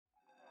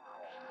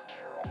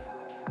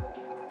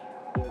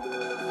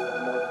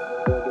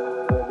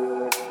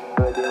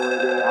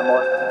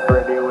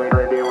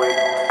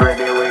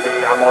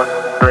I'm on.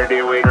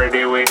 Ready with,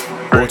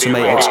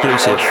 Automate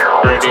exclusive.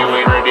 Ready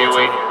with, I'm on.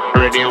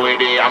 Ready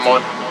with, I'm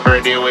on.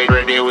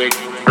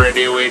 Ready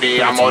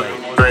with, I'm on.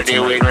 Ready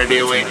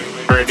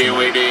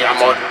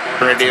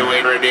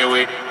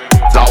with.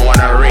 I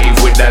wanna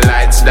rave with the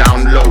lights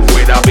down low,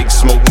 with a big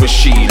smoke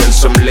machine and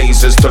some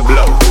lasers to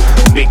blow.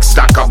 Big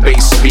stack of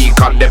bass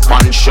speaker, the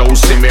punch show.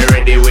 See me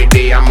ready with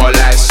the ammo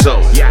like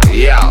so. Yeah,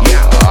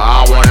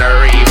 I wanna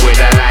rave with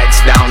the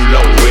lights down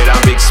low, with a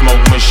big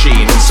smoke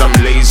machine and some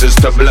lasers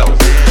to blow.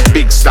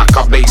 Big stack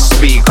of bass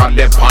speaker,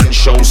 the punch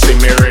show. See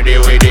me ready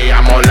with the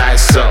ammo like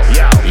so.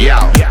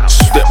 Yeah,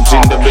 stepped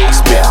in the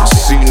basement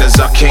soon as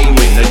I came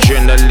in.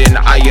 Adrenaline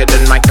higher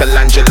than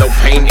Michelangelo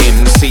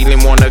painting.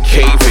 Ceiling wanna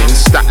cave in,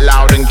 stat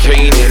loud and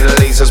caning.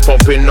 Lasers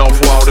popping off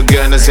while the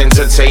gun is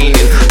entertaining.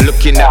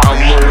 Looking at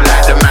them all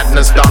like the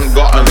madness done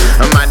got 'em.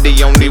 Am I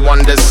the only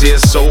one that's here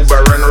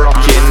sober and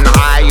rocking?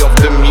 High off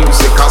the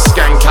music, I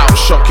skank out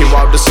shocking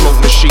while the smoke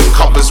machine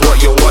covers what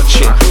you're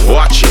watching.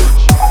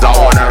 I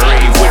wanna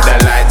rave with the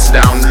lights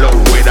down low,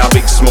 with a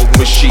big smoke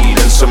machine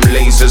and some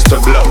lasers to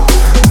blow.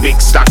 Big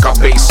stack of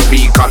bass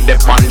speaker, the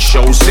punch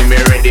show. See me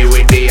ready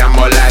with the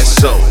ammo like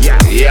so. Yeah,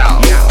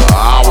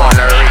 I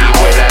wanna rave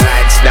with the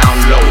lights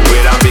down low,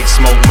 with a big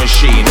smoke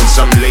machine and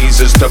some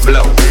lasers to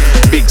blow.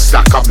 Big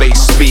stack of bass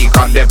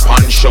speaker, the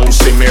punch show.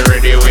 See me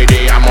ready with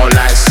the ammo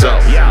like so.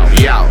 Yeah.